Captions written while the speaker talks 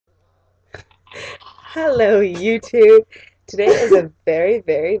Hello, YouTube. Today is a very,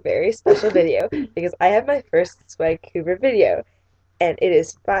 very, very special video because I have my first Swag Cougar video, and it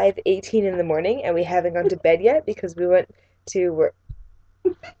is 5:18 in the morning, and we haven't gone to bed yet because to work.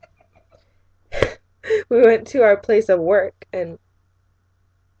 We went to our place of work, and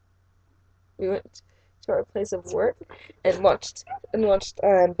we went to our place of work and watched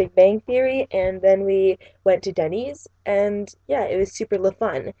Big Bang Theory, and then we went to Denny's, and yeah, it was super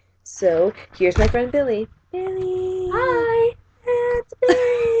fun. So here's my friend Billy. Billy. Hi. It's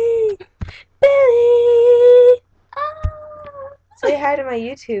Billy. Billy. Say hi to my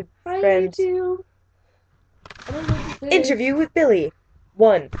YouTube friends. Hi, YouTube. I don't know what this is. Interview with Billy.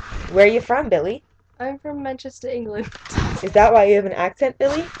 1. Where are you from, Billy? I'm from Manchester, England. Is that why you have an accent,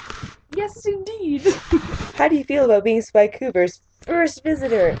 Billy? Yes, indeed. How do you feel about being Spike Cooper's first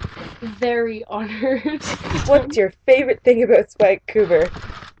visitor? Very honored. What's your favorite thing about Spike Cooper?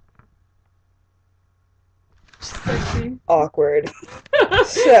 Sexy. Awkward.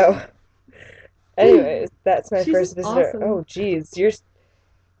 So, anyways, that's my She's first visitor. awesome. Oh, geez, you're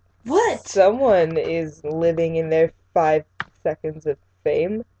What? someone is living in their 5 seconds of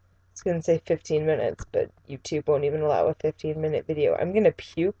fame. It's gonna say 15 minutes, but YouTube won't even allow a 15-minute video. I'm gonna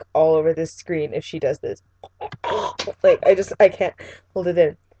puke all over this screen if she does this. Like, I can't hold it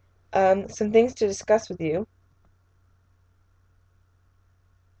in. Some things to discuss with you.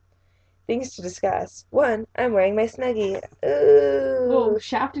 Things to discuss. 1, I'm wearing my Snuggie. Oh, Ooh,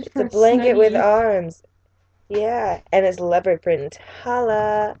 shafted it's for a blanket with Snuggie. arms. Yeah, and it's leopard print.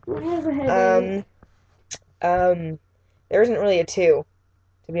 Holla. I have a headache. There isn't really a 2,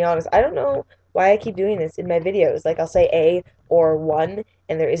 to be honest. I don't know why I keep doing this in my videos. Like, I'll say A or 1,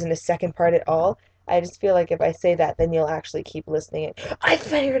 and there isn't a second part at all. I just feel like if I say that, then you'll actually keep listening. I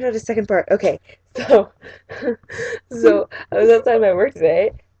figured out a second part. Okay, so, so I was outside my work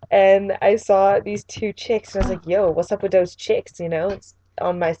today, and I saw these 2 chicks, and I was like, yo, what's up with those chicks, you know? It's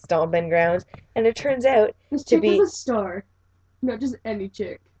on my stomping grounds. And it turns out This to chick be, is a star. Not just any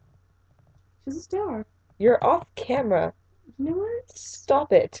chick. She's a star. you're off camera. You know what?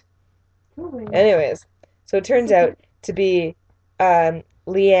 Stop it. Go away. Anyways, so it turns out to be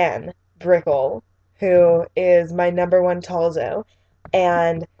Leanne Brickle, who is my #1 Talzo,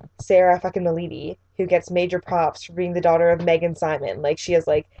 and Sarah fucking Malidi, who gets major props for being the daughter of Megan Simon. Like, she has,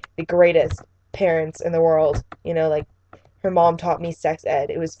 like, the greatest parents in the world. You know, like, her mom taught me sex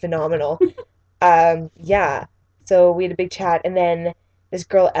ed. It was phenomenal. Yeah. So we had a big chat, and then this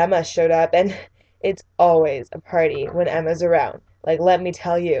girl Emma showed up, and it's always a party when Emma's around. Like, let me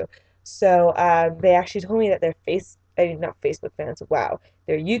tell you. So they actually told me that I mean, not Facebook fans, wow,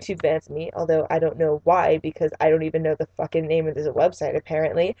 they're YouTube fans of me, although I don't know why, because I don't even know the fucking name of this website,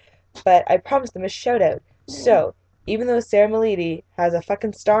 apparently. But I promised them a shout out. So, even though Sarah Malidi has a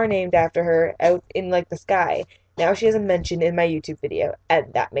fucking star named after her out in, like, the sky, now she has a mention in my YouTube video,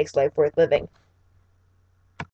 and that makes life worth living.